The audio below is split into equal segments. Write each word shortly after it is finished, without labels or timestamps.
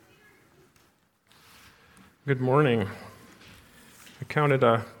Good morning. I count it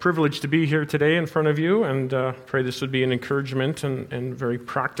a privilege to be here today in front of you, and pray this would be an encouragement and very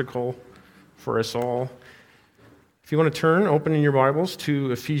practical for us all. If you want to turn, open in your Bibles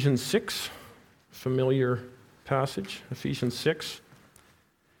to Ephesians 6, familiar passage, Ephesians 6.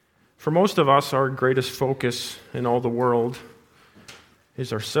 For most of us, our greatest focus in all the world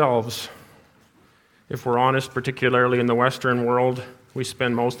is ourselves. If we're honest, particularly in the Western world, we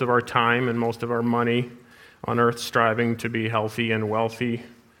spend most of our time and most of our money on earth striving to be healthy and wealthy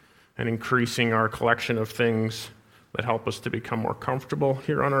and increasing our collection of things that help us to become more comfortable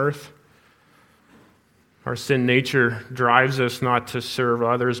here on earth. Our sin nature drives us not to serve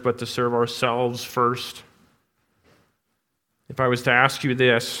others, but to serve ourselves first. If I was to ask you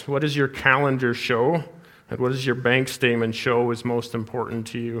this, what does your calendar show and what does your bank statement show is most important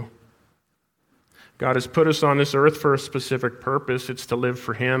to you? God has put us on this earth for a specific purpose. It's to live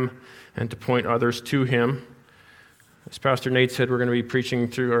for Him and to point others to Him. As Pastor Nate said, we're going to be preaching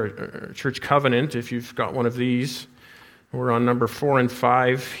through our church covenant, if you've got one of these. We're on number 4 and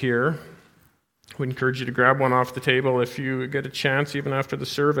 5 here. We encourage you to grab one off the table if you get a chance, even after the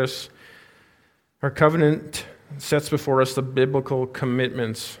service. Our covenant sets before us the biblical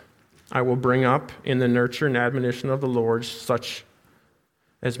commitments. I will bring up in the nurture and admonition of the Lord such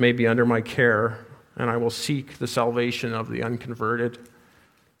as may be under my care, and I will seek the salvation of the unconverted.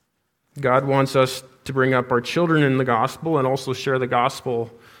 God wants us to bring up our children in the gospel and also share the gospel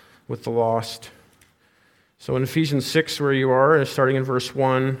with the lost. So in Ephesians 6, where you are, starting in verse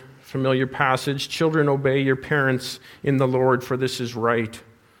 1, familiar passage, children, obey your parents in the Lord, for this is right.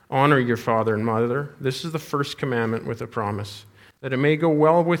 Honor your father and mother. This is the first commandment with a promise, that it may go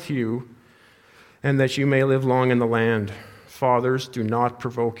well with you and that you may live long in the land. Fathers, do not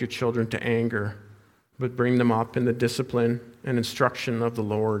provoke your children to anger, but bring them up in the discipline and instruction of the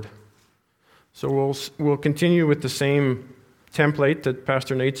Lord. So we'll continue with the same template that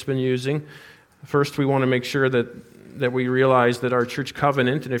Pastor Nate's been using. First, we want to make sure that we realize that our church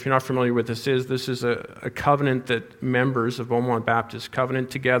covenant, and if you're not familiar with this is a covenant that members of Beaumont Baptist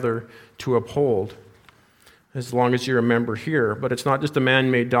covenant together to uphold, as long as you're a member here. But it's not just a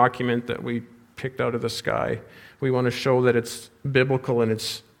man-made document that we picked out of the sky. We want to show that it's biblical in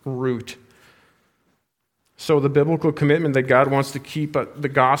its root. So the biblical commitment that God wants to keep the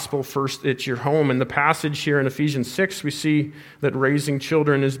gospel first at your home. In the passage here in Ephesians 6, we see that raising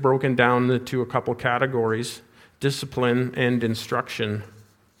children is broken down into a couple categories: discipline and instruction.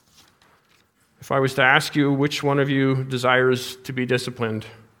 If I was to ask you which one of you desires to be disciplined,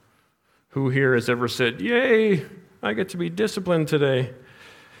 who here has ever said, "Yay, I get to be disciplined today"?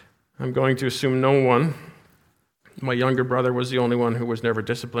 I'm going to assume no one. My younger brother was the only one who was never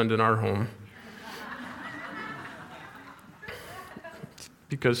disciplined in our home.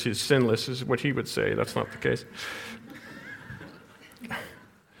 Because he's sinless is what he would say. That's not the case.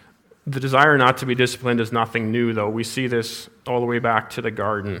 The desire not to be disciplined is nothing new, though. We see this all the way back to the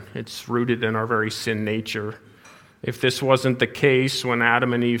garden. It's rooted in our very sin nature. If this wasn't the case when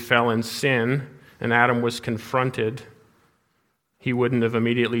Adam and Eve fell in sin and Adam was confronted, he wouldn't have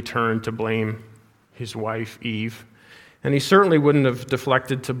immediately turned to blame his wife, Eve. And he certainly wouldn't have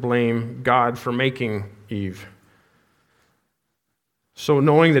deflected to blame God for making Eve. So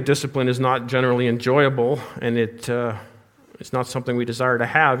knowing that discipline is not generally enjoyable and it's not something we desire to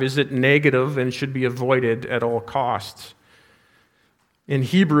have, is it negative and should be avoided at all costs? In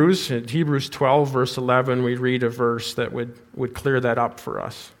Hebrews 12, verse 11, we read a verse that would clear that up for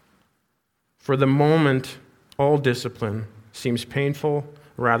us. For the moment, all discipline seems painful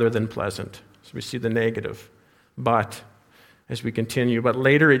rather than pleasant. So we see the negative. But, as we continue, but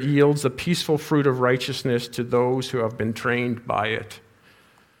later it yields a peaceful fruit of righteousness to those who have been trained by it.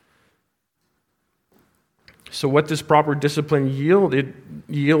 So what does proper discipline yield? It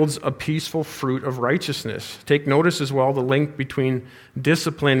yields a peaceful fruit of righteousness. Take notice as well the link between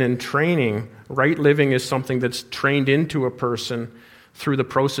discipline and training. Right living is something that's trained into a person through the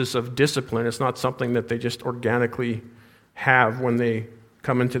process of discipline. It's not something that they just organically have when they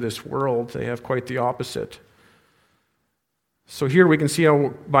come into this world. They have quite the opposite. So here we can see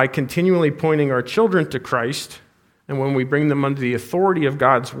how by continually pointing our children to Christ, and when we bring them under the authority of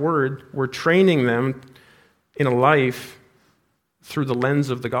God's word, we're training them in a life through the lens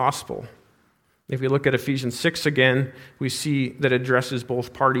of the gospel. If we look at Ephesians 6 again, we see that it addresses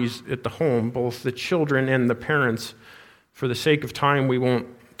both parties at the home, both the children and the parents. For the sake of time, we won't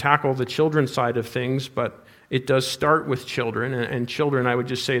tackle the children's side of things, but it does start with children. And children, I would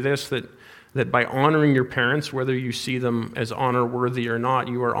just say this, that by honoring your parents, whether you see them as honor-worthy or not,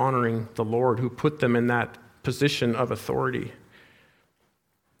 you are honoring the Lord who put them in that position of authority.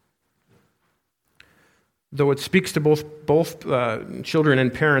 Though it speaks to both children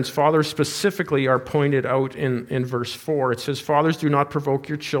and parents, fathers specifically are pointed out in verse 4. It says, "Fathers, do not provoke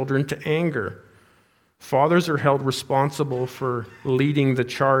your children to anger." Fathers are held responsible for leading the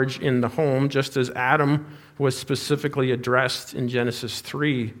charge in the home, just as Adam was specifically addressed in Genesis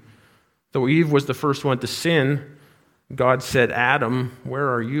 3. Though Eve was the first one to sin, God said, "Adam, where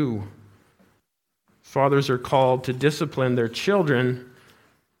are you?" Fathers are called to discipline their children,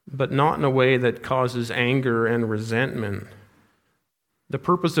 but not in a way that causes anger and resentment. The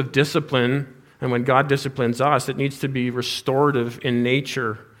purpose of discipline, and when God disciplines us, it needs to be restorative in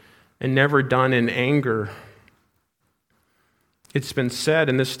nature and never done in anger. It's been said,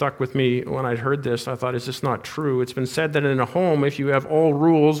 and this stuck with me when I heard this, I thought, is this not true? It's been said that in a home, if you have all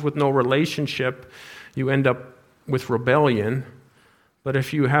rules with no relationship, you end up with rebellion. But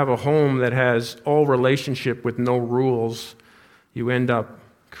if you have a home that has all relationship with no rules, you end up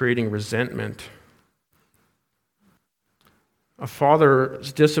creating resentment. A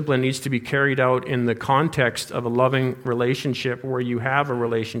father's discipline needs to be carried out in the context of a loving relationship where you have a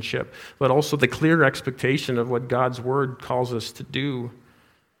relationship, but also the clear expectation of what God's word calls us to do.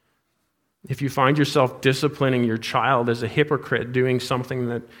 If you find yourself disciplining your child as a hypocrite,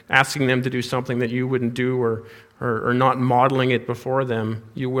 asking them to do something that you wouldn't do or not modeling it before them,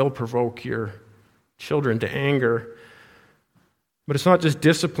 you will provoke your children to anger. But it's not just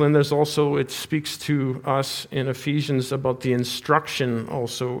discipline, it speaks to us in Ephesians about the instruction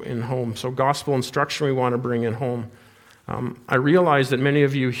also in home. So gospel instruction we want to bring in home. I realize that many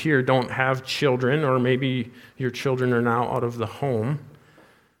of you here don't have children, or maybe your children are now out of the home.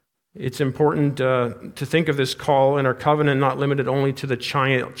 It's important to think of this call in our covenant not limited only to the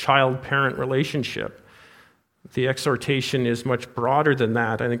child-parent relationship. The exhortation is much broader than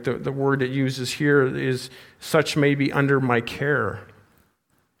that. I think the word it uses here is, "such may be under my care."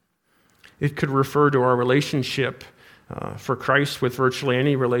 It could refer to our relationship for Christ with virtually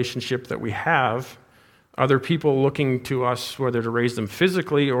any relationship that we have. Other people looking to us, whether to raise them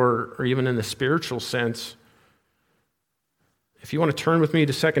physically or even in the spiritual sense. If you want to turn with me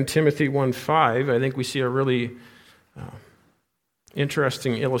to 2 Timothy 1:5, I think we see a really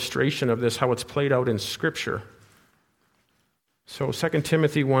interesting illustration of this, how it's played out in Scripture. So 2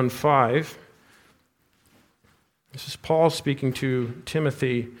 Timothy 1:5, this is Paul speaking to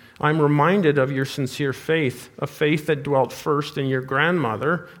Timothy. "I'm reminded of your sincere faith, a faith that dwelt first in your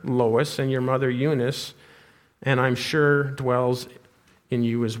grandmother, Lois, and your mother, Eunice, and I'm sure dwells in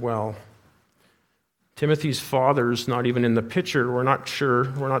you as well." Timothy's father's not even in the picture. We're not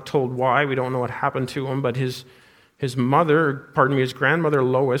sure. We're not told why. We don't know what happened to him, but his grandmother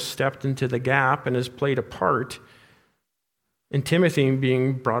Lois stepped into the gap and has played a part in Timothy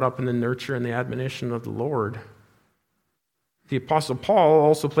being brought up in the nurture and the admonition of the Lord. The Apostle Paul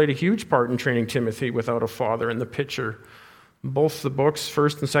also played a huge part in training Timothy without a father in the picture. Both the books,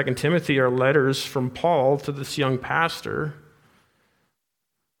 1 and 2 Timothy, are letters from Paul to this young pastor,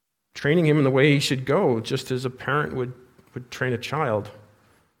 training him in the way he should go, just as a parent would train a child.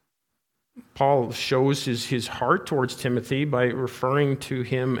 Paul shows his heart towards Timothy by referring to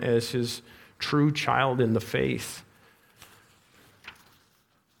him as his true child in the faith.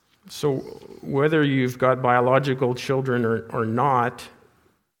 So whether you've got biological children or not,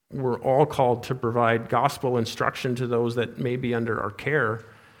 we're all called to provide gospel instruction to those that may be under our care.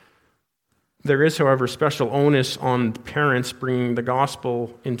 There is, however, special onus on parents bringing the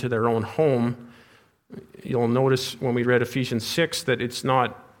gospel into their own home. You'll notice when we read Ephesians 6 that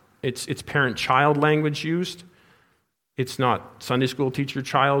it's parent-child language used. It's not Sunday school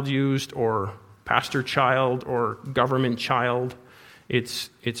teacher-child used or pastor-child or government-child. It's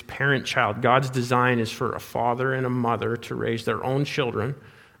parent-child. God's design is for a father and a mother to raise their own children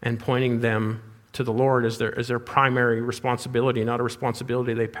and pointing them to the Lord as their primary responsibility, not a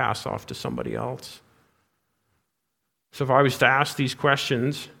responsibility they pass off to somebody else. So if I was to ask these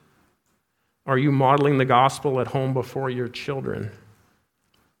questions, are you modeling the gospel at home before your children?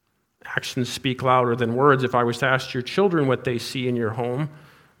 Actions speak louder than words. If I was to ask your children what they see in your home,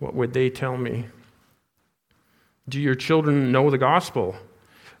 what would they tell me? Do your children know the gospel?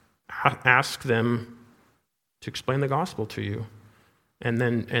 Ask them to explain the gospel to you. And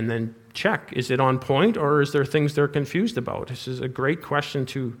then check, is it on point or is there things they're confused about? This is a great question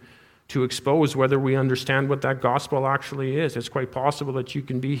to expose whether we understand what that gospel actually is. It's quite possible that you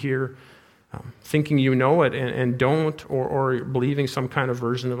can be here thinking you know it and don't, or believing some kind of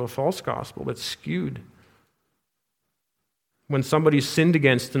version of a false gospel that's skewed. When somebody's sinned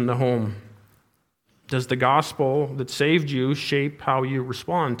against in the home, does the gospel that saved you shape how you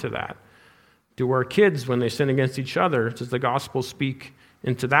respond to that? Do our kids, when they sin against each other, does the gospel speak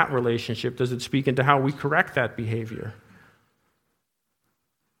into that relationship? Does it speak into how we correct that behavior?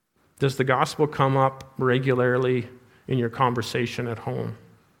 Does the gospel come up regularly in your conversation at home?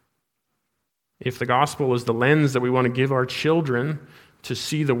 If the gospel is the lens that we want to give our children to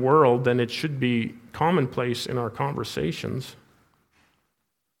see the world, then it should be commonplace in our conversations.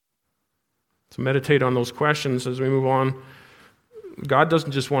 So meditate on those questions as we move on. God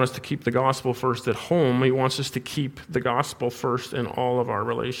doesn't just want us to keep the gospel first at home. He wants us to keep the gospel first in all of our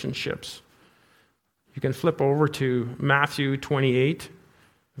relationships. You can flip over to Matthew 28,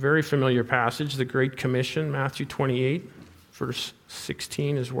 very familiar passage, the Great Commission. Matthew 28, verse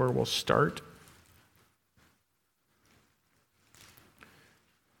 16 is where we'll start.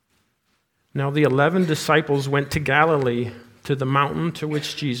 Now the 11 disciples went to Galilee, to the mountain to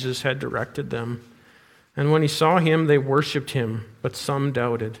which Jesus had directed them. And when he saw him, they worshipped him, but some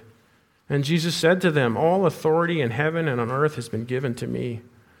doubted. And Jesus said to them, "All authority in heaven and on earth has been given to me.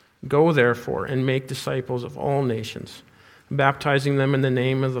 Go, therefore, and make disciples of all nations, baptizing them in the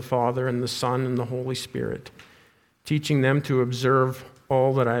name of the Father and the Son and the Holy Spirit, teaching them to observe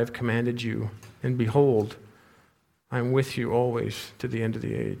all that I have commanded you. And behold, I am with you always to the end of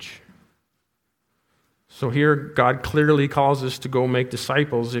the age." So here, God clearly calls us to go make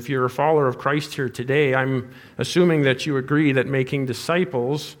disciples. If you're a follower of Christ here today, I'm assuming that you agree that making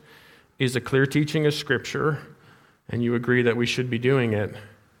disciples is a clear teaching of Scripture, and you agree that we should be doing it.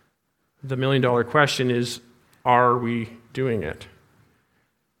 The million-dollar question is, are we doing it?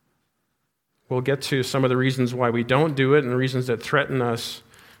 We'll get to some of the reasons why we don't do it and the reasons that threaten us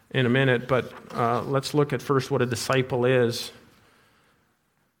in a minute, but let's look at first what a disciple is.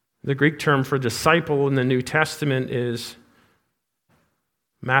 The Greek term for disciple in the New Testament is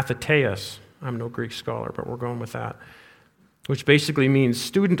matheteus. I'm no Greek scholar, but we're going with that, which basically means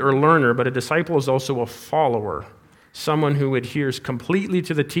student or learner, but a disciple is also a follower, someone who adheres completely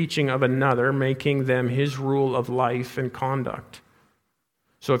to the teaching of another, making them his rule of life and conduct.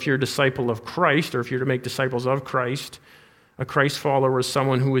 So if you're a disciple of Christ, or if you're to make disciples of Christ, a Christ follower is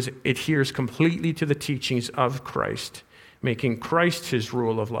someone who adheres completely to the teachings of Christ, making Christ his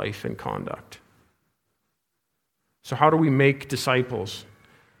rule of life and conduct. So how do we make disciples?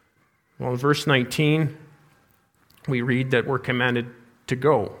 Well, in verse 19, we read that we're commanded to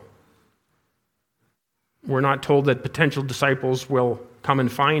go. We're not told that potential disciples will come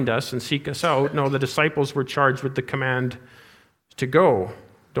and find us and seek us out. No, the disciples were charged with the command to go.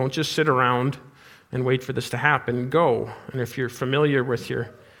 Don't just sit around and wait for this to happen. Go. And if you're familiar with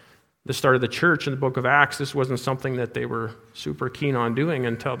the start of the church in the book of Acts, this wasn't something that they were super keen on doing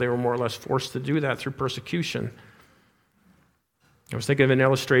until they were more or less forced to do that through persecution. I was thinking of an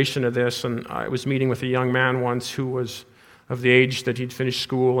illustration of this, and I was meeting with a young man once who was of the age that he'd finished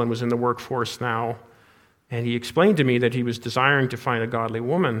school and was in the workforce now, and he explained to me that he was desiring to find a godly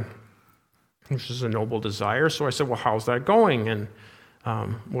woman, which is a noble desire. So I said, "Well, how's that going?" And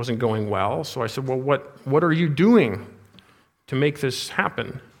it wasn't going well. So I said, "Well, what are you doing to make this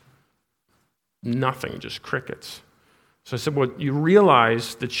happen?" Nothing, just crickets. So I said, "Well, you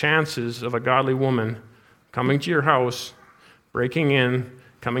realize the chances of a godly woman coming to your house, breaking in,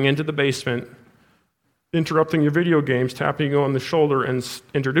 coming into the basement, interrupting your video games, tapping you on the shoulder, and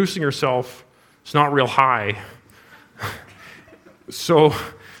introducing herself, it's not real high." So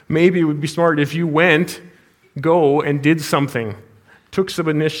maybe it would be smart if you went, go, and did something, took some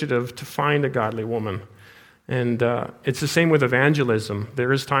initiative to find a godly woman. And it's the same with evangelism.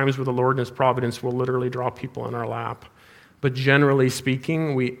 There is times where the Lord in his providence will literally draw people in our lap. But generally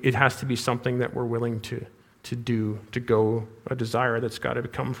speaking, it has to be something that we're willing to do, to go, a desire that's got to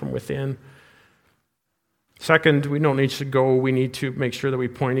come from within. Second, we don't need to go. We need to make sure that we're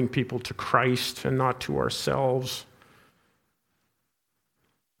pointing people to Christ and not to ourselves.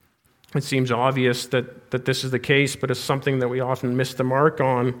 It seems obvious that this is the case, but it's something that we often miss the mark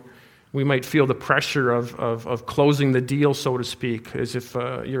on. We might feel the pressure of closing the deal, so to speak, as if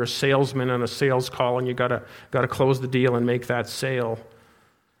you're a salesman on a sales call and you got to close the deal and make that sale.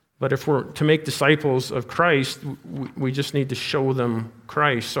 But if we're to make disciples of Christ, we just need to show them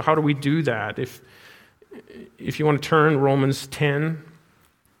Christ. So how do we do that? If you want to turn, Romans 10,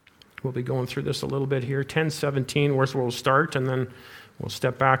 we'll be going through this a little bit here. 10:17, where's where we'll start, and then we'll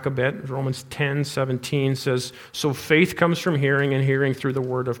step back a bit. Romans 10:17 says, "So faith comes from hearing, and hearing through the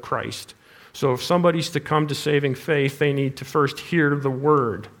word of Christ." So if somebody's to come to saving faith, they need to first hear the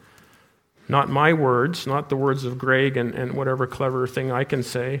word. Not my words, not the words of Greg and whatever clever thing I can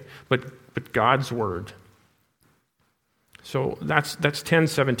say, but God's word. So that's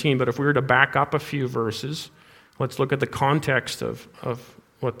 10:17, but if we were to back up a few verses, let's look at the context of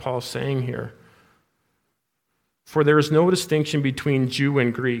what Paul's saying here. For there is no distinction between Jew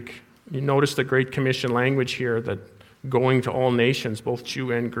and Greek. You notice the Great Commission language here, that going to all nations, both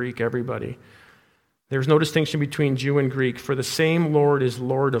Jew and Greek, everybody. There's no distinction between Jew and Greek, for the same Lord is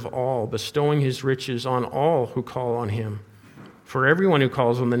Lord of all, bestowing his riches on all who call on him. For everyone who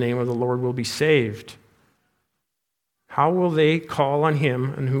calls on the name of the Lord will be saved. How will they call on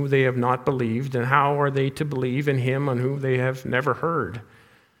him on whom they have not believed? And how are they to believe in him on whom they have never heard?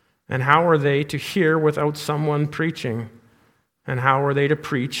 And how are they to hear without someone preaching? And how are they to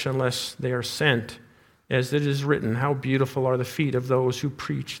preach unless they are sent? As it is written, how beautiful are the feet of those who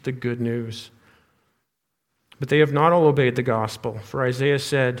preach the good news. But they have not all obeyed the gospel. For Isaiah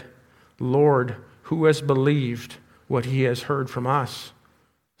said, Lord, who has believed what he has heard from us?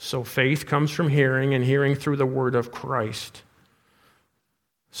 So faith comes from hearing, and hearing through the word of Christ.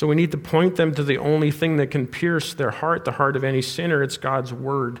 So we need to point them to the only thing that can pierce their heart, the heart of any sinner. It's God's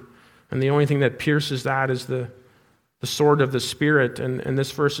word. And the only thing that pierces that is the sword of the Spirit. And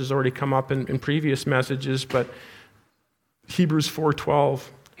this verse has already come up in previous messages, but Hebrews 4:12,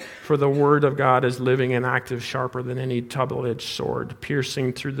 for the word of God is living and active, sharper than any double-edged sword,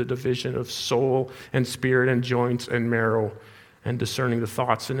 piercing through the division of soul and spirit and joints and marrow, and discerning the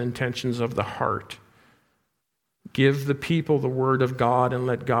thoughts and intentions of the heart. Give the people the word of God and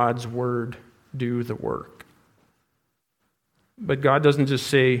let God's word do the work. But God doesn't just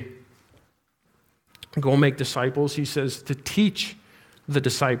say, go make disciples. He says to teach the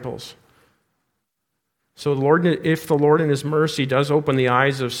disciples. So if the Lord in his mercy does open the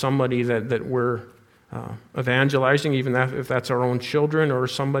eyes of somebody that we're evangelizing, even if that's our own children or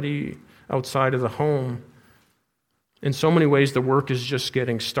somebody outside of the home, in so many ways, the work is just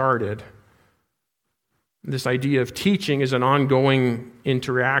getting started. This idea of teaching is an ongoing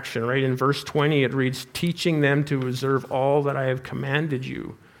interaction, right? In verse 20, it reads, teaching them to observe all that I have commanded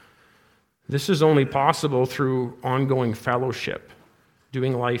you. This is only possible through ongoing fellowship,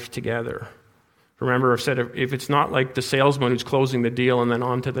 doing life together. Remember, I've said if it's not like the salesman who's closing the deal and then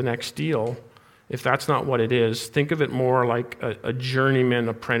on to the next deal, if that's not what it is, think of it more like a journeyman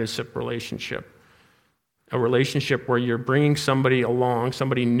apprenticeship relationship. A relationship where you're bringing somebody along,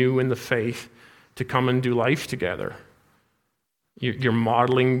 somebody new in the faith, to come and do life together. You're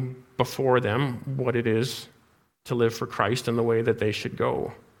modeling before them what it is to live for Christ and the way that they should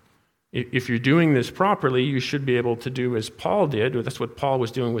go. If you're doing this properly, you should be able to do as Paul did, or that's what Paul was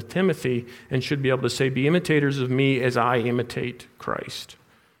doing with Timothy, and should be able to say, be imitators of me as I imitate Christ.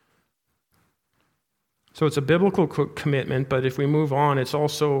 So it's a biblical commitment, but if we move on, it's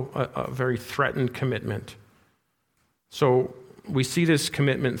also a very threatened commitment. So we see this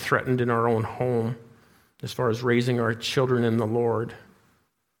commitment threatened in our own home as far as raising our children in the Lord.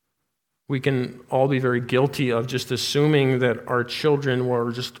 We can all be very guilty of just assuming that our children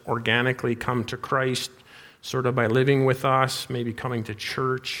will just organically come to Christ sort of by living with us, maybe coming to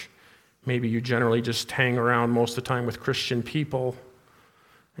church. Maybe you generally just hang around most of the time with Christian people,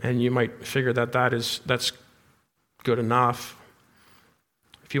 and you might figure that's good enough.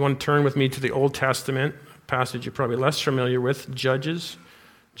 If you want to turn with me to the Old Testament, passage you're probably less familiar with, Judges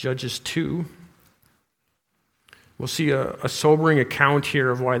 2. We'll see a sobering account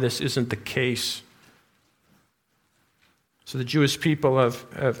here of why this isn't the case. So the Jewish people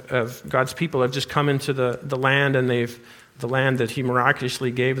God's people have just come into the land, and the land that he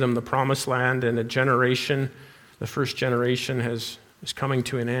miraculously gave them, the promised land, and the first generation is coming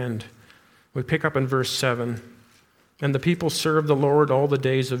to an end. We pick up in verse 7. And the people served the Lord all the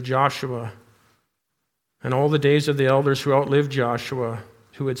days of Joshua, and all the days of the elders who outlived Joshua,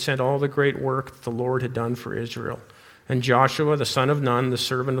 who had sent all the great work that the Lord had done for Israel. And Joshua, the son of Nun, the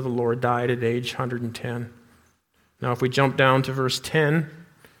servant of the Lord, died at age 110. Now, if we jump down to verse 10,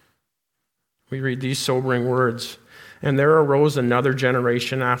 we read these sobering words. And there arose another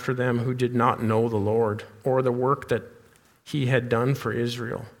generation after them who did not know the Lord, or the work that he had done for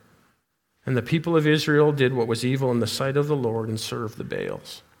Israel. And the people of Israel did what was evil in the sight of the Lord and served the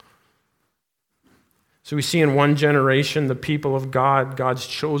Baals. So we see in one generation, the people of God, God's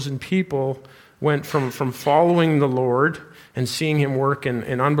chosen people, went from following the Lord and seeing him work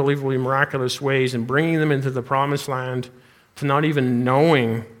in unbelievably miraculous ways and bringing them into the promised land to not even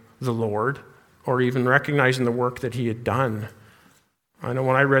knowing the Lord or even recognizing the work that he had done. I know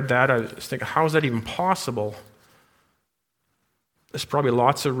when I read that, I was thinking, how is that even possible? There's probably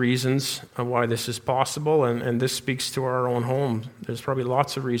lots of reasons why this is possible, and this speaks to our own home. There's probably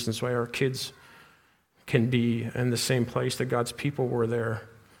lots of reasons why our kids can be in the same place that God's people were there.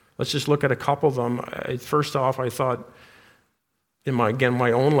 Let's just look at a couple of them. First off, I thought, in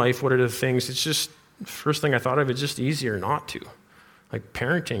my own life, what are the things? It's just, first thing I thought of, it's just easier not to. Like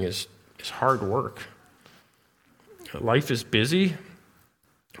parenting is hard work. life is busy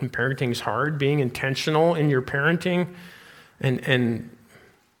and parenting is hard. Being intentional in your parenting and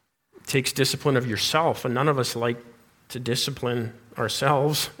takes discipline of yourself, and none of us like to discipline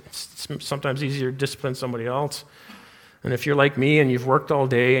ourselves. It's sometimes easier to discipline somebody else. And if you're like me and you've worked all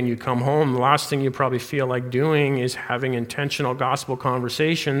day and you come home, the last thing you probably feel like doing is having intentional gospel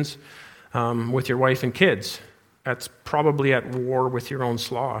conversations with your wife and kids. That's probably at war with your own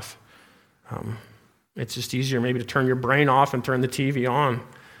sloth. It's just easier maybe to turn your brain off and turn the TV on.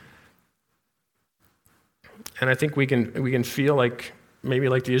 And I think we can feel like, maybe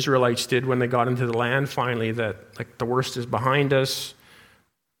like the Israelites did when they got into the land finally, that like the worst is behind us.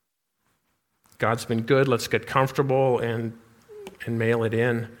 God's been good, let's get comfortable and mail it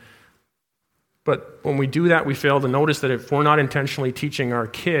in. But when we do that, we fail to notice that if we're not intentionally teaching our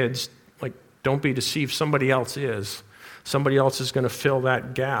kids, like, don't be deceived, somebody else is. Somebody else is going to fill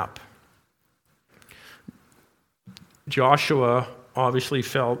that gap. Joshua obviously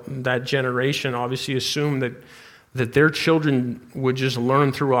felt, that generation obviously assumed that their children would just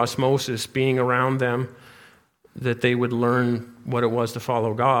learn through osmosis, being around them, that they would learn what it was to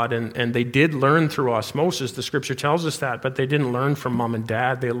follow God. And they did learn through osmosis. The scripture tells us that, but they didn't learn from mom and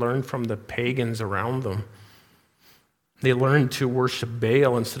dad. They learned from the pagans around them. They learned to worship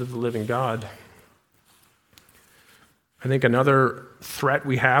Baal instead of the living God. I think another threat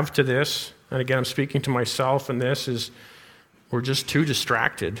we have to this, and again, I'm speaking to myself in this, is we're just too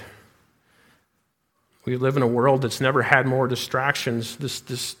distracted. We live in a world that's never had more distractions.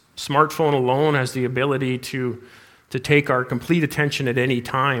 This smartphone alone has the ability to take our complete attention at any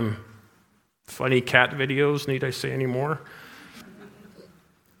time. Funny cat videos, need I say any more?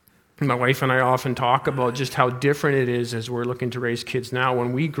 My wife and I often talk about just how different it is as we're looking to raise kids now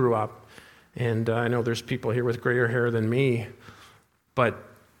when we grew up. And I know there's people here with grayer hair than me, but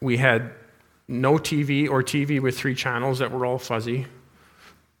we had no TV or TV with 3 channels that were all fuzzy.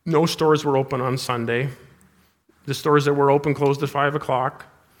 No stores were open on Sunday. The stores that were open closed at 5 o'clock.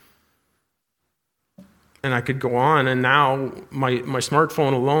 And I could go on, and now my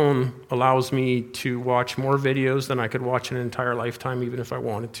smartphone alone allows me to watch more videos than I could watch in an entire lifetime, even if I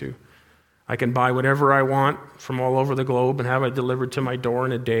wanted to. I can buy whatever I want from all over the globe and have it delivered to my door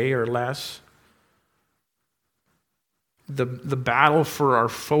in a day or less. The battle for our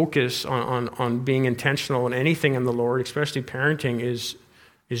focus on being intentional in anything in the Lord, especially parenting,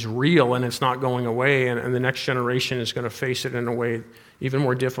 is real, and it's not going away, and the next generation is going to face it in a way even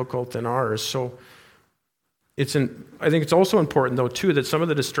more difficult than ours. So I think it's also important, though, too, that some of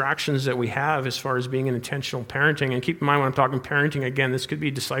the distractions that we have as far as being an intentional parenting, and keep in mind when I'm talking parenting, again, this could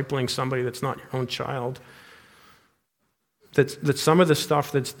be discipling somebody that's not your own child, that some of the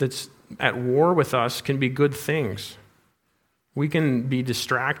stuff that's at war with us can be good things. We can be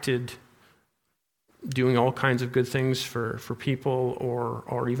distracted doing all kinds of good things for people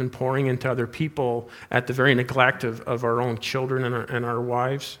or even pouring into other people at the very neglect of our own children and our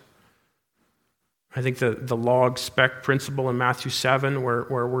wives. I think the log speck principle in Matthew 7,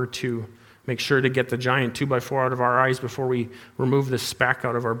 where we're to make sure to get the giant 2x4 out of our eyes before we remove the speck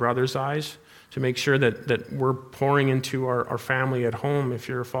out of our brother's eyes, to make sure that we're pouring into our family at home. If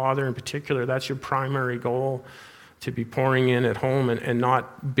you're a father in particular, that's your primary goal, to be pouring in at home and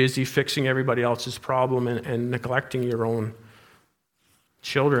not busy fixing everybody else's problem and neglecting your own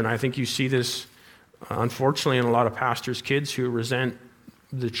children. I think you see this, unfortunately, in a lot of pastors' kids who resent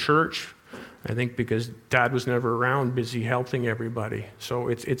the church, I think because dad was never around, busy helping everybody. So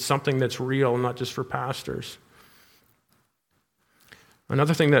it's something that's real, not just for pastors.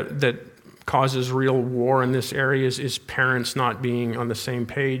 Another thing that causes real war in this area is parents not being on the same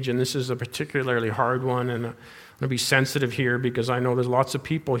page, and this is a particularly hard one, and I'm going to be sensitive here because I know there's lots of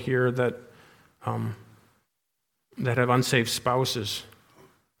people here that have unsaved spouses.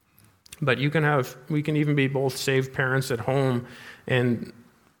 But we can even be both saved parents at home, and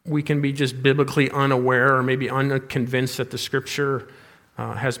we can be just biblically unaware or maybe unconvinced that the Scripture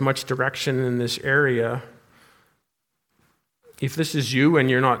has much direction in this area. If this is you and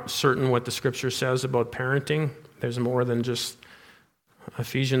you're not certain what the Scripture says about parenting, there's more than just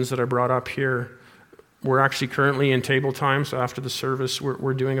Ephesians that I brought up here. We're actually currently in table time, so after the service,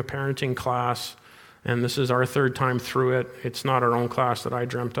 we're doing a parenting class, and this is our 3rd time through it. It's not our own class that I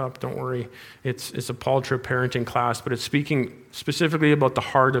dreamt up, don't worry. It's a Paul Tripp parenting class, but it's speaking specifically about the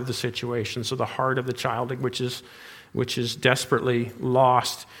heart of the situation. So the heart of the child, which is desperately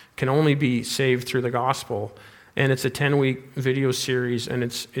lost, can only be saved through the gospel. And it's a 10-week video series, and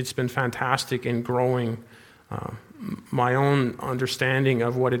it's been fantastic in growing my own understanding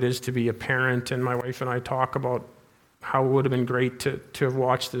of what it is to be a parent. And my wife and I talk about how it would have been great to have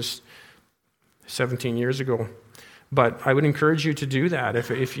watched this 17 years ago. But I would encourage you to do that.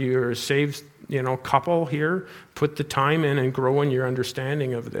 If you're a saved, couple here, put the time in and grow in your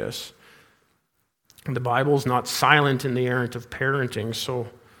understanding of this. The Bible's not silent in the area of parenting, so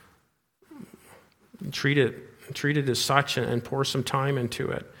treat it as such and pour some time into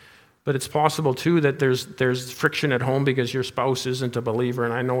it. But it's possible too that there's friction at home because your spouse isn't a believer,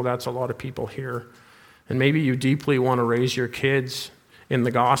 and I know that's a lot of people here. And maybe you deeply want to raise your kids in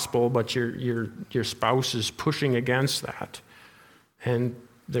the gospel, but your spouse is pushing against that. And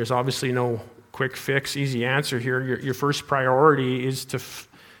there's obviously no quick fix, easy answer here. Your first priority is to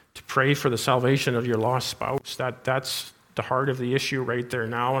pray for the salvation of your lost spouse. That's the heart of the issue right there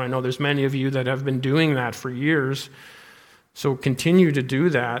now. And I know there's many of you that have been doing that for years. So continue to do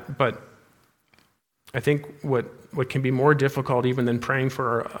that. But I think what can be more difficult even than praying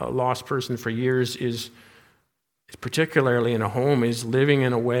for a lost person for years is particularly in a home, is living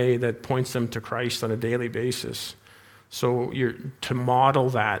in a way that points them to Christ on a daily basis. So you're to model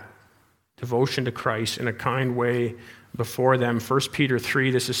that devotion to Christ in a kind way before them. 1 Peter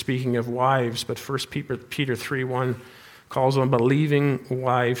 3, this is speaking of wives, but 1 Peter 3:1 calls on believing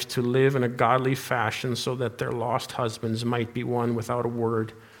wives to live in a godly fashion so that their lost husbands might be won without a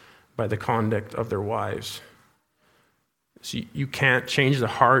word by the conduct of their wives. So you can't change the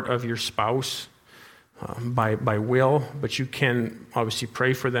heart of your spouse by will, but you can obviously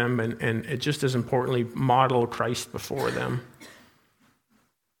pray for them and it just as importantly, model Christ before them.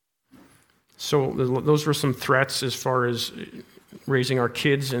 So those were some threats as far as raising our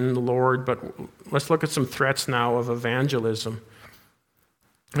kids in the Lord, but let's look at some threats now of evangelism.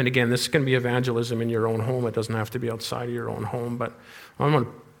 And again, this can be evangelism in your own home. It doesn't have to be outside of your own home, but I'm going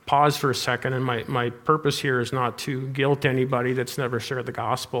to pause for a second, and my purpose here is not to guilt anybody that's never shared the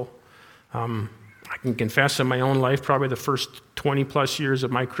gospel. I can confess in my own life, probably the first 20 plus years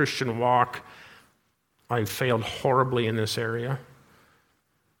of my Christian walk, I failed horribly in this area.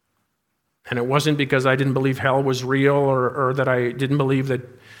 And it wasn't because I didn't believe hell was real or that I didn't believe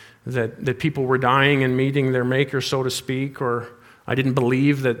that people were dying and meeting their maker, so to speak, or I didn't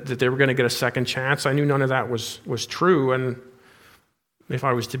believe that they were going to get a second chance. I knew none of that was true. And if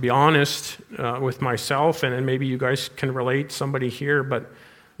I was to be honest with myself, and maybe you guys can relate, somebody here, but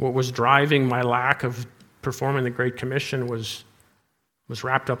what was driving my lack of performing the Great Commission was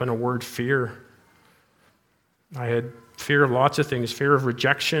wrapped up in a word, fear. I had fear of lots of things, fear of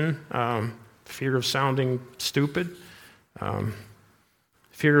rejection, fear of sounding stupid,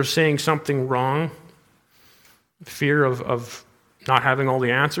 fear of saying something wrong, fear of not having all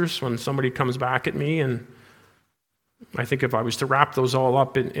the answers when somebody comes back at me. And I think if I was to wrap those all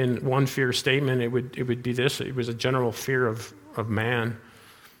up in one fear statement, it would be this. It was a general fear of man.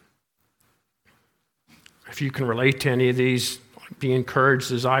 If you can relate to any of these, be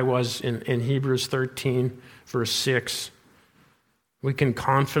encouraged as I was in Hebrews 13, verse 6. We can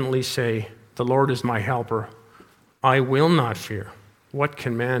confidently say, "The Lord is my helper. I will not fear. What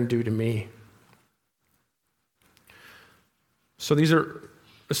can man do to me?" So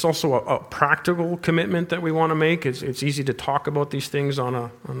it's also a practical commitment that we want to make. It's easy to talk about these things on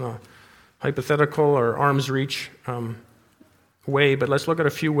a hypothetical or arm's reach way, but let's look at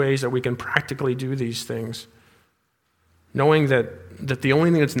a few ways that we can practically do these things. Knowing that the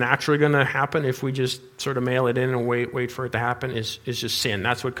only thing that's naturally going to happen if we just sort of mail it in and wait for it to happen is just sin.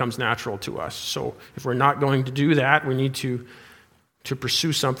 That's what comes natural to us. So if we're not going to do that, we need to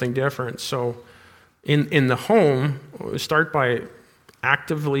pursue something different. So in the home, start by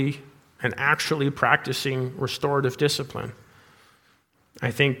actively and actually practicing restorative discipline. I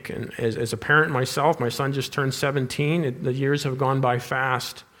think as a parent myself, my son just turned 17. The years have gone by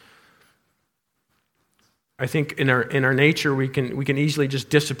fast. I think in our nature we can easily just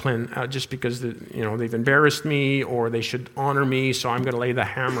discipline just because they've embarrassed me or they should honor me, so I'm going to lay the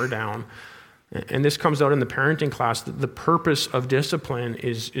hammer down. And this comes out in the parenting class. The purpose of discipline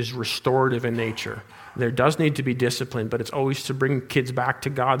is restorative in nature. There does need to be discipline, but it's always to bring kids back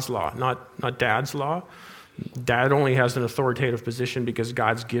to God's law, not Dad's law. Dad only has an authoritative position because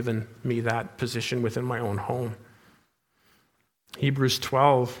God's given me that position within my own home. Hebrews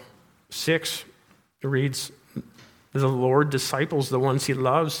 12:6 reads, "The Lord disciples the ones he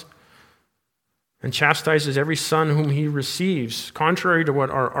loves and chastises every son whom he receives." Contrary to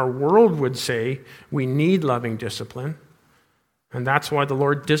what our world would say, we need loving discipline, and that's why the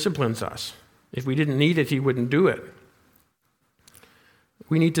Lord disciplines us. If we didn't need it, he wouldn't do it.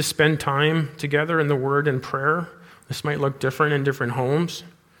 We need to spend time together in the Word and prayer. This might look different in different homes.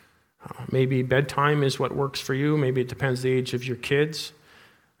 Maybe bedtime is what works for you. Maybe it depends the age of your kids.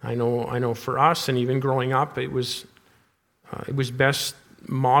 I know for us, and even growing up, it was best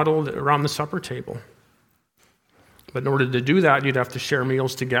modeled around the supper table. But in order to do that, you'd have to share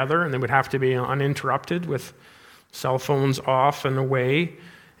meals together, and they would have to be uninterrupted with cell phones off and away.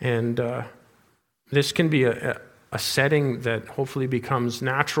 And this can be a setting that hopefully becomes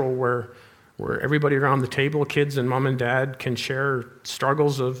natural where everybody around the table, kids and mom and dad, can share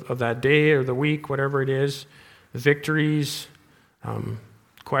struggles of that day or the week, whatever it is, victories,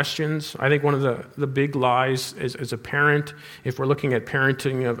 questions. I think one of the big lies as a parent, if we're looking at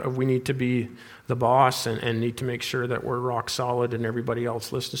parenting of we need to be the boss and need to make sure that we're rock solid and everybody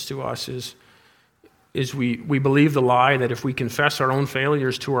else listens to us, is we believe the lie that if we confess our own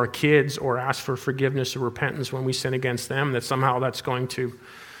failures to our kids or ask for forgiveness or repentance when we sin against them, that somehow that's going to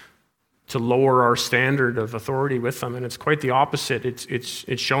lower our standard of authority with them. And it's quite the opposite.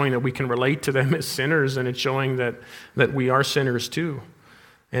 It's showing that we can relate to them as sinners, and it's showing that we are sinners too.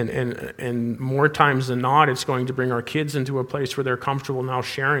 And more times than not, it's going to bring our kids into a place where they're comfortable now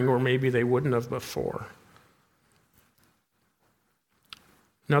sharing, or maybe they wouldn't have before.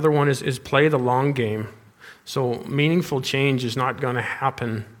 Another one is play the long game. So meaningful change is not going to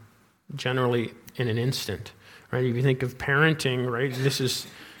happen generally in an instant, right? If you think of parenting, right, this is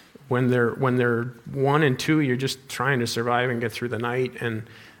when they're 1 and 2, you're just trying to survive and get through the night, and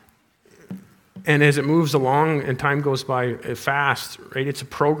as it moves along and time goes by fast, right, it's a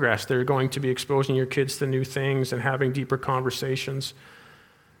progress. They're going to be exposing your kids to new things and having deeper conversations.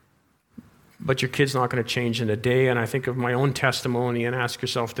 But your kid's not going to change in a day. And I think of my own testimony and ask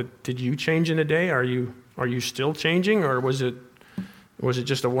yourself, did you change in a day? Are you still changing, or was it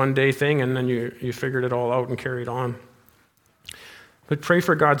just a one-day thing and then you figured it all out and carried on? But pray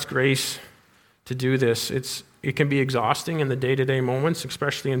for God's grace to do this. It can be exhausting in the day-to-day moments,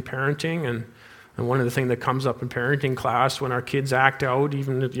 especially in parenting. And one of the things that comes up in parenting class when our kids act out,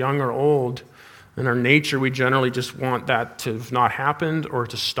 even if young or old, in our nature, we generally just want that to have not happened or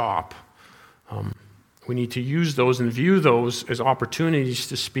to stop. We need to use those and view those as opportunities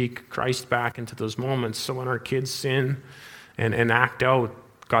to speak Christ back into those moments. So when our kids sin and act out,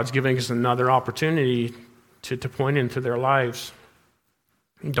 God's giving us another opportunity to point into their lives.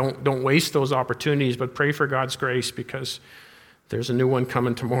 Don't waste those opportunities, but pray for God's grace, because there's a new one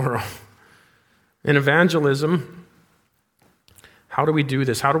coming tomorrow. In evangelism, how do we do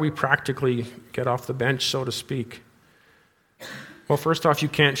this? How do we practically get off the bench, so to speak? Well, first off, you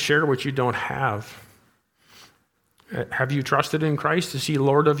can't share what you don't have. Have you trusted in Christ? Is He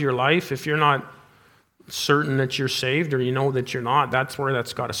Lord of your life? If you're not certain that you're saved, or you know that you're not, that's where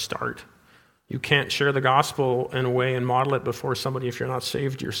that's got to start. You can't share the gospel in a way and model it before somebody if you're not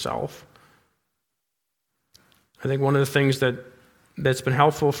saved yourself. I think one of the things that's been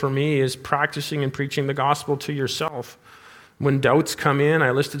helpful for me is practicing and preaching the gospel to yourself. When doubts come in,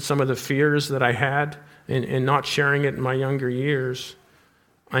 I listed some of the fears that I had in not sharing it in my younger years.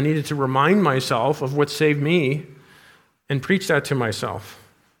 I needed to remind myself of what saved me and preach that to myself.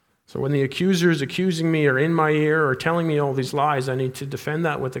 So when the accusers accusing me are in my ear or telling me all these lies, I need to defend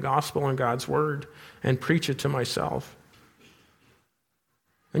that with the gospel and God's word and preach it to myself.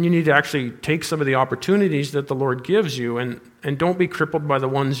 And you need to actually take some of the opportunities that the Lord gives you, and don't be crippled by the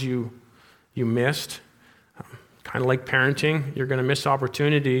ones you missed. Kind of like parenting, you're going to miss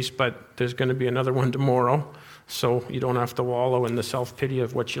opportunities, but there's going to be another one tomorrow, so you don't have to wallow in the self-pity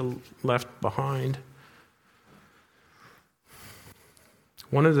of what you left behind.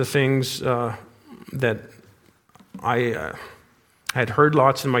 One of the things that I had heard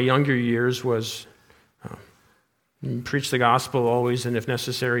lots in my younger years was preach the gospel always, and if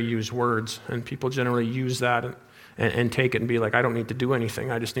necessary, use words. And people generally use that and take it and be like, I don't need to do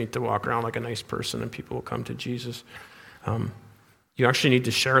anything. I just need to walk around like a nice person and people will come to Jesus. You actually need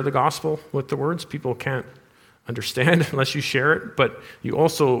to share the gospel with the words. People can't understand unless you share it, but you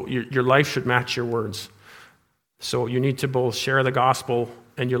also, your life should match your words. So you need to both share the gospel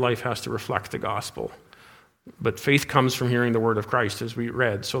and your life has to reflect the gospel. But faith comes from hearing the word of Christ, as we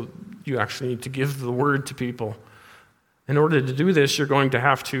read. So you actually need to give the word to people. In order to do this, you're going to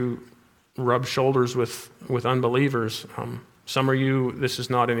have to rub shoulders with unbelievers. Some of you, this is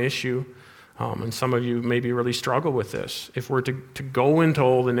not an issue, and some of you maybe really struggle with this. If we're to go into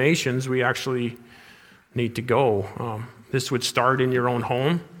all the nations, we actually need to go. This would start in your own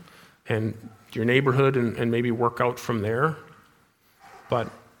home and your neighborhood and maybe work out from there. But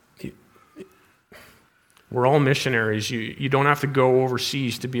we're all missionaries. You don't have to go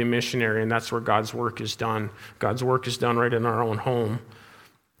overseas to be a missionary, and that's where God's work is done. God's work is done right in our own home.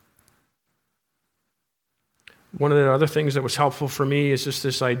 One of the other things that was helpful for me is just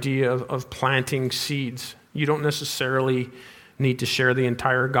this idea of planting seeds. You don't necessarily need to share the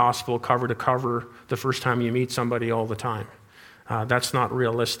entire gospel cover to cover the first time you meet somebody all the time. That's not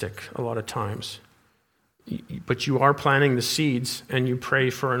realistic a lot of times. but you are planting the seeds, and you pray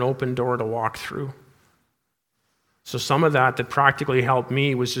for an open door to walk through. So some of that practically helped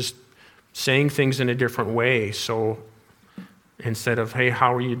me was just saying things in a different way. So instead of, hey,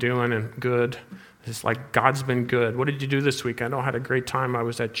 how are you doing? And good. It's like, God's been good. What did you do this week? I know I had a great time. I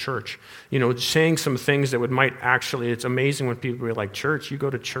was at church. Saying some things that might actually, it's amazing when people are like, church? You go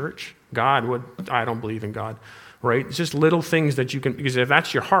to church? God? What? I don't believe in God. Right? It's just little things that you can, because if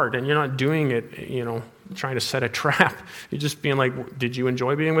that's your heart and you're not doing it, trying to set a trap, you're just being like, did you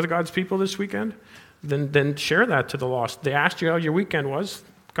enjoy being with God's people this weekend? Then share that to the lost. They asked you how your weekend was.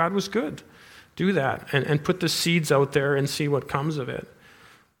 God was good. Do that and put the seeds out there and see what comes of it.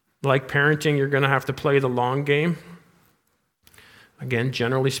 Like parenting, you're going to have to play the long game. Again,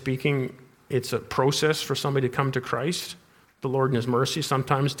 generally speaking, it's a process for somebody to come to Christ. The Lord in His mercy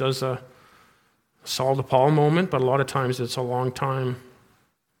sometimes does a Saul to Paul moment, but a lot of times it's a long time.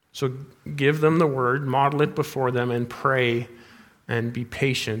 So give them the word, model it before them, and pray and be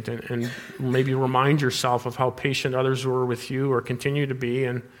patient. And maybe remind yourself of how patient others were with you or continue to be,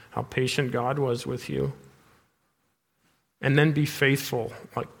 and how patient God was with you. And then be faithful.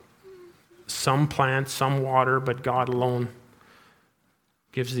 Like, some plant, some water, but God alone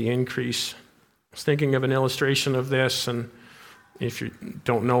gives the increase. I was thinking of an illustration of this, and if you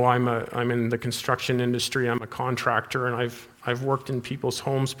don't know, I'm in the construction industry. I'm a contractor, and I've worked in people's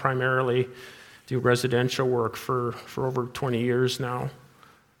homes primarily, do residential work for over 20 years now.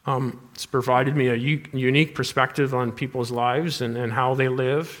 It's provided me a unique perspective on people's lives and how they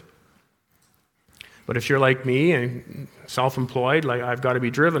live. But if you're like me and self-employed, like, I've got to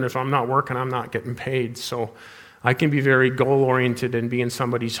be driven. If I'm not working, I'm not getting paid. So I can be very goal-oriented and be in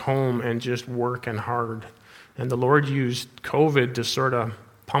somebody's home and just working hard. And the Lord used COVID to sort of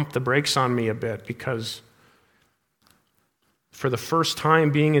pump the brakes on me a bit, because for the first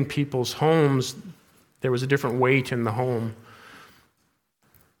time being in people's homes, there was a different weight in the home.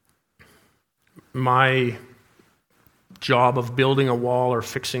 My job of building a wall or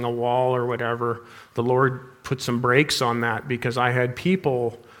fixing a wall or whatever, the Lord put some brakes on that, because I had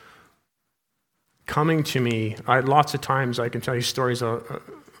people coming to me. I had lots of times, I can tell you stories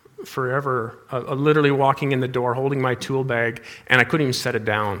forever, literally walking in the door, holding my tool bag, and I couldn't even set it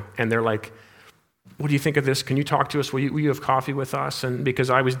down. And they're like, what do you think of this? Can you talk to us? Will you have coffee with us? And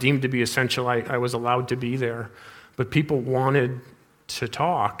because I was deemed to be essential, I was allowed to be there. But people wanted to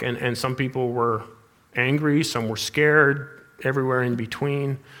talk, and some people were angry, some were scared, everywhere in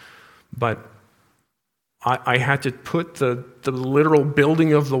between. But I had to put the literal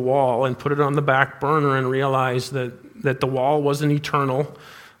building of the wall and put it on the back burner and realize that the wall wasn't eternal,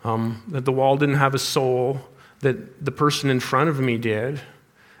 that the wall didn't have a soul, that the person in front of me did.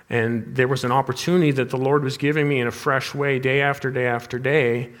 And there was an opportunity that the Lord was giving me in a fresh way, day after day after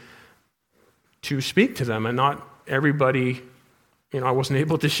day, to speak to them. And not everybody, I wasn't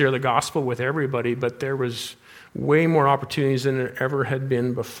able to share the gospel with everybody, but there was way more opportunities than there ever had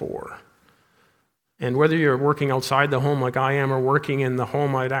been before. And whether you're working outside the home like I am or working in the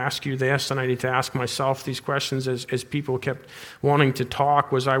home, I'd ask you this, and I need to ask myself these questions as people kept wanting to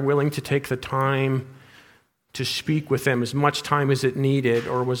talk. Was I willing to take the time to speak with them, as much time as it needed,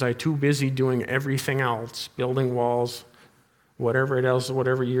 or was I too busy doing everything else, building walls,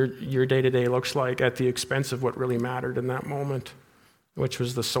 whatever your day-to-day looks like, at the expense of what really mattered in that moment, which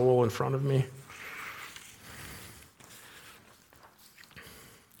was the soul in front of me?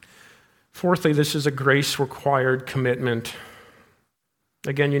 Fourthly, this is a grace-required commitment.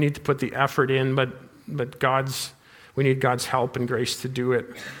 Again, you need to put the effort in, but we need God's help and grace to do it.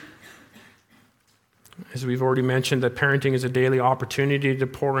 As we've already mentioned, that parenting is a daily opportunity to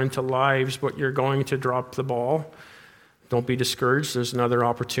pour into lives, but you're going to drop the ball. Don't be discouraged. There's another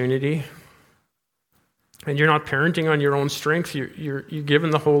opportunity. And you're not parenting on your own strength. You're given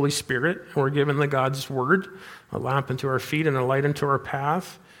the Holy Spirit. We're given the God's Word, a lamp unto our feet and a light unto our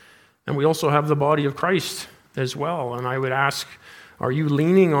path. And we also have the body of Christ as well. And I would ask, are you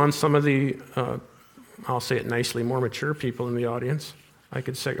leaning on some of the, I'll say it nicely, more mature people in the audience? I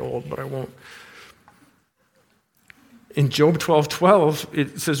could say old, but I won't. In Job 12:12,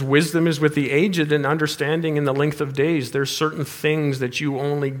 it says, wisdom is with the aged and understanding in the length of days. There's certain things that you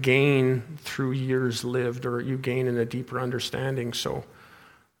only gain through years lived, or you gain in a deeper understanding. So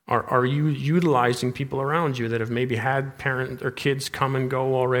are you utilizing people around you that have maybe had parents or kids come and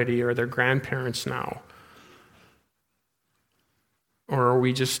go already, or their grandparents now? Or are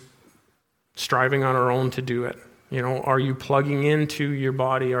we just striving on our own to do it? Are you plugging into your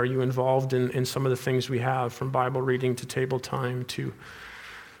body? Are you involved in some of the things we have, from Bible reading to table time to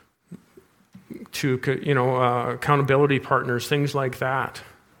accountability partners, things like that?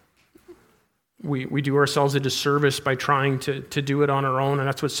 we do ourselves a disservice by trying to do it on our own, and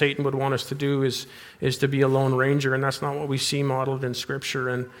that's what Satan would want us to do, is to be a lone ranger, and that's not what we see modeled in Scripture.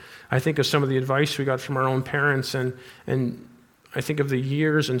 And I think of some of the advice we got from our own parents, and I think of the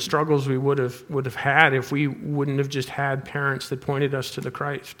years and struggles we would have had if we wouldn't have just had parents that pointed us to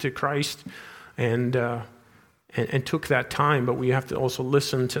Christ and took that time. But we have to also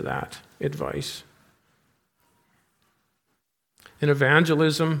listen to that advice. In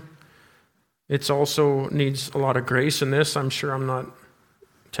evangelism, it also needs a lot of grace in this. I'm sure I'm not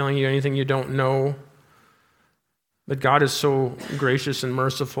telling you anything you don't know. But God is so gracious and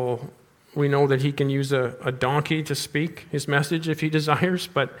merciful. We know that he can use a donkey to speak his message if he desires,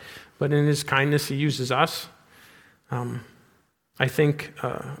 but in his kindness he uses us. I think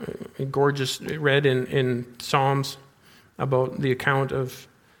Gorgeous read in Psalms about the account of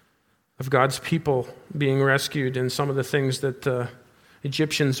God's people being rescued and some of the things that the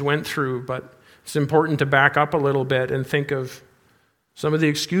Egyptians went through, but it's important to back up a little bit and think of some of the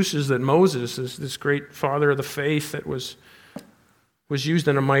excuses that Moses, this great father of the faith that was used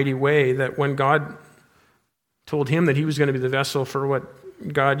in a mighty way, that when God told him that he was going to be the vessel for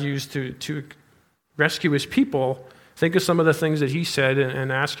what God used to rescue his people, think of some of the things that he said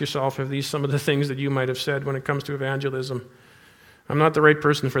and ask yourself if these some of the things that you might have said when it comes to evangelism. I'm not the right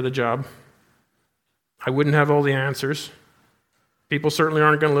person for the job. I wouldn't have all the answers. People certainly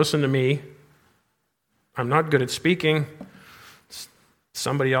aren't going to listen to me. I'm not good at speaking.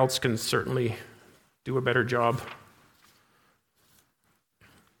 Somebody else can certainly do a better job.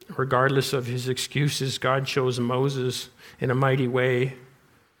 Regardless of his excuses, God chose Moses in a mighty way.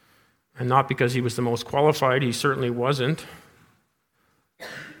 And not because he was the most qualified, he certainly wasn't.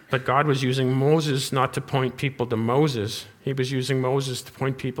 But God was using Moses not to point people to Moses. He was using Moses to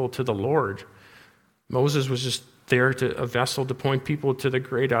point people to the Lord. Moses was just there a vessel to point people to the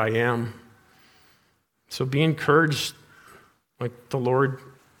great I am. So be encouraged, like the Lord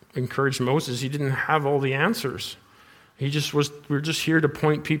encouraged Moses. He didn't have all the answers. We're just here to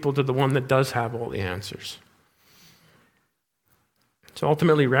point people to the one that does have all the answers. So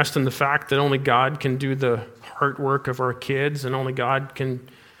ultimately rest in the fact that only God can do the heart work of our kids, and only God can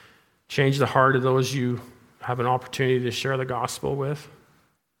change the heart of those you have an opportunity to share the gospel with.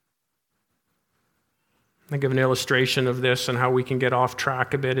 I give an illustration of this and how we can get off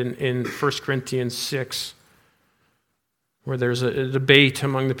track a bit in 1 Corinthians 6, where there's a debate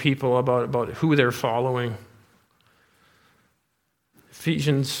among the people about who they're following. 1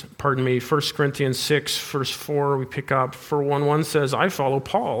 Corinthians 6, verse 4, we pick up, for one says, I follow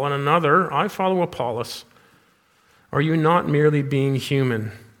Paul, and another, I follow Apollos. Are you not merely being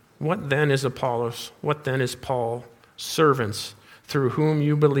human? What then is Apollos? What then is Paul? Servants, through whom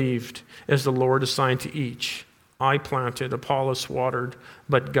you believed, as the Lord assigned to each. I planted, Apollos watered,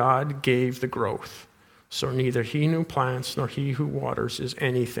 but God gave the growth. So neither he who plants nor he who waters is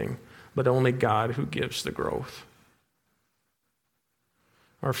anything, but only God who gives the growth.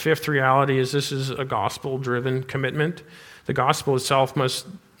 Our fifth reality is this is a gospel-driven commitment. The gospel itself must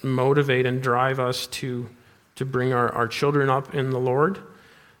motivate and drive us to bring our children up in the Lord.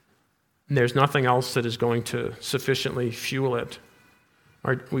 And there's nothing else that is going to sufficiently fuel it.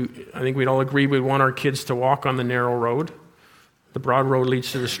 I think we'd all agree we want our kids to walk on the narrow road. The broad road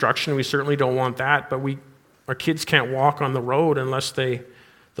leads to destruction. We certainly don't want that, but our kids can't walk on the road unless the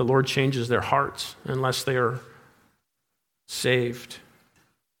Lord changes their hearts, unless they are saved.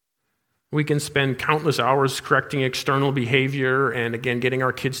 We can spend countless hours correcting external behavior and, again, getting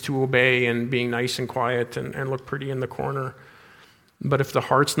our kids to obey and being nice and quiet and look pretty in the corner. But if the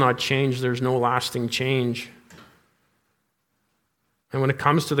heart's not changed, there's no lasting change. And when it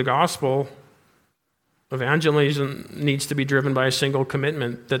comes to the gospel, evangelism needs to be driven by a single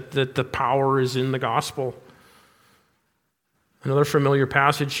commitment, that the power is in the gospel. Another familiar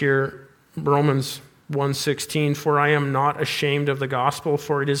passage here, Romans 1:16, for I am not ashamed of the gospel,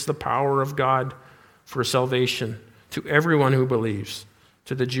 for it is the power of God for salvation to everyone who believes,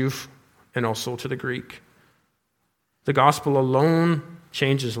 to the Jew and also to the Greek. The gospel alone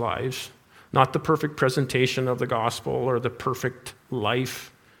changes lives, not the perfect presentation of the gospel or the perfect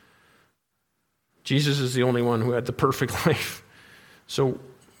life. Jesus is the only one who had the perfect life. So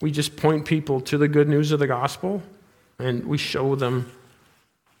we just point people to the good news of the gospel, and we show them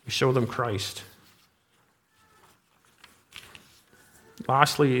Christ.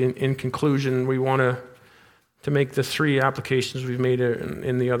 Lastly, in conclusion, we want to make the three applications we've made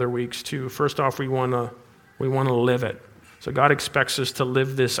in the other weeks too. First off, we want to live it. So God expects us to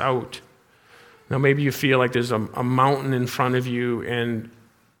live this out. Now, maybe you feel like there's a mountain in front of you, and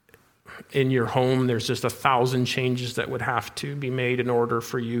in your home there's just 1,000 changes that would have to be made in order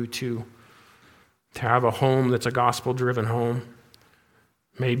for you to to have a home that's a gospel-driven home.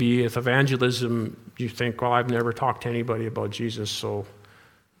 Maybe if evangelism, you think, well, I've never talked to anybody about Jesus, so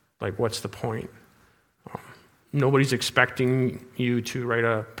what's the point? Nobody's expecting you to write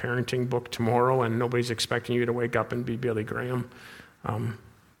a parenting book tomorrow, and nobody's expecting you to wake up and be Billy Graham.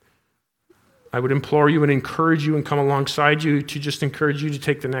 I would implore you and encourage you and come alongside you to just encourage you to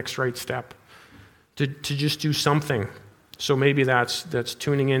take the next right step, to just do something. So maybe that's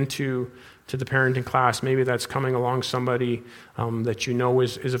tuning into the parenting class. Maybe that's coming along somebody that you know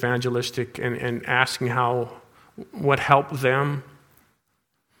is evangelistic and asking what helped them.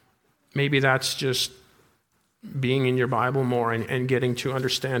 Maybe that's just being in your Bible more and getting to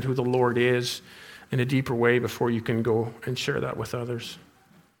understand who the Lord is in a deeper way before you can go and share that with others.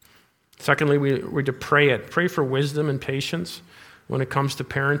 Secondly, we're to pray for wisdom and patience when it comes to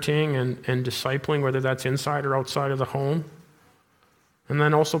parenting and discipling, whether that's inside or outside of the home. And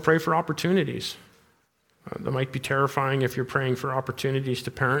then also pray for opportunities. That might be terrifying if you're praying for opportunities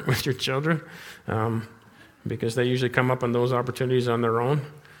to parent with your children, because they usually come up on those opportunities on their own.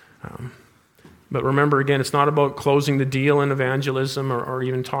 But remember, again, it's not about closing the deal in evangelism or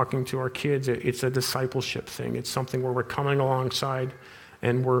even talking to our kids. It's a discipleship thing. It's something where we're coming alongside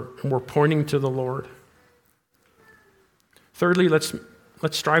and we're pointing to the Lord. Thirdly, let's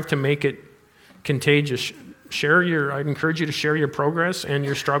strive to make it contagious. I'd encourage you to share your progress and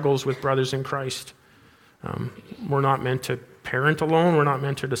your struggles with brothers in Christ. We're not meant to parent alone. We're not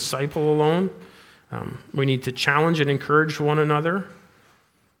meant to disciple alone. We need to challenge and encourage one another.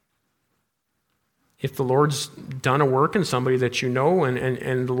 If the Lord's done a work in somebody that you know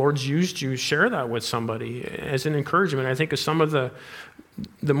and the Lord's used you, share that with somebody as an encouragement. I think of some of the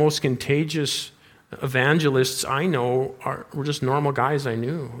most contagious evangelists I know were just normal guys I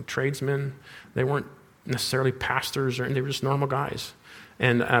knew, tradesmen. They weren't necessarily pastors, they were just normal guys.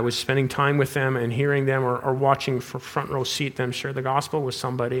 And I was spending time with them and hearing them or watching for front row seat them share the gospel with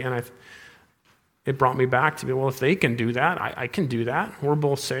somebody, and it brought me back to be, well, if they can do that, I can do that. We're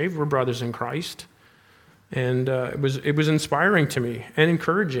both saved. We're brothers in Christ. And it was inspiring to me and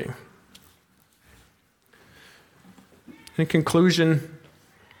encouraging. In conclusion,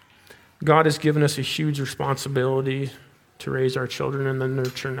 God has given us a huge responsibility to raise our children in the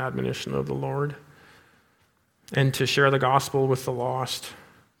nurture and admonition of the Lord and to share the gospel with the lost.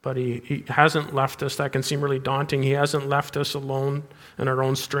 But he hasn't left us. That can seem really daunting. He hasn't left us alone in our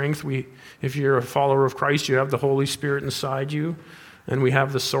own strength. If you're a follower of Christ, you have the Holy Spirit inside you, and we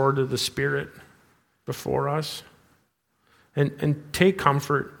have the sword of the Spirit before us. And take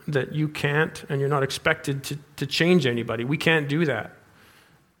comfort that you can't and you're not expected to change anybody. We can't do that.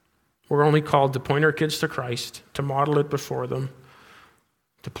 We're only called to point our kids to Christ, to model it before them,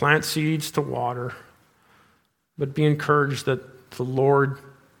 to plant seeds, to water. But be encouraged that the Lord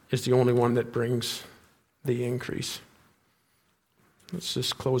is the only one that brings the increase. Let's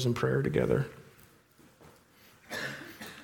just close in prayer together.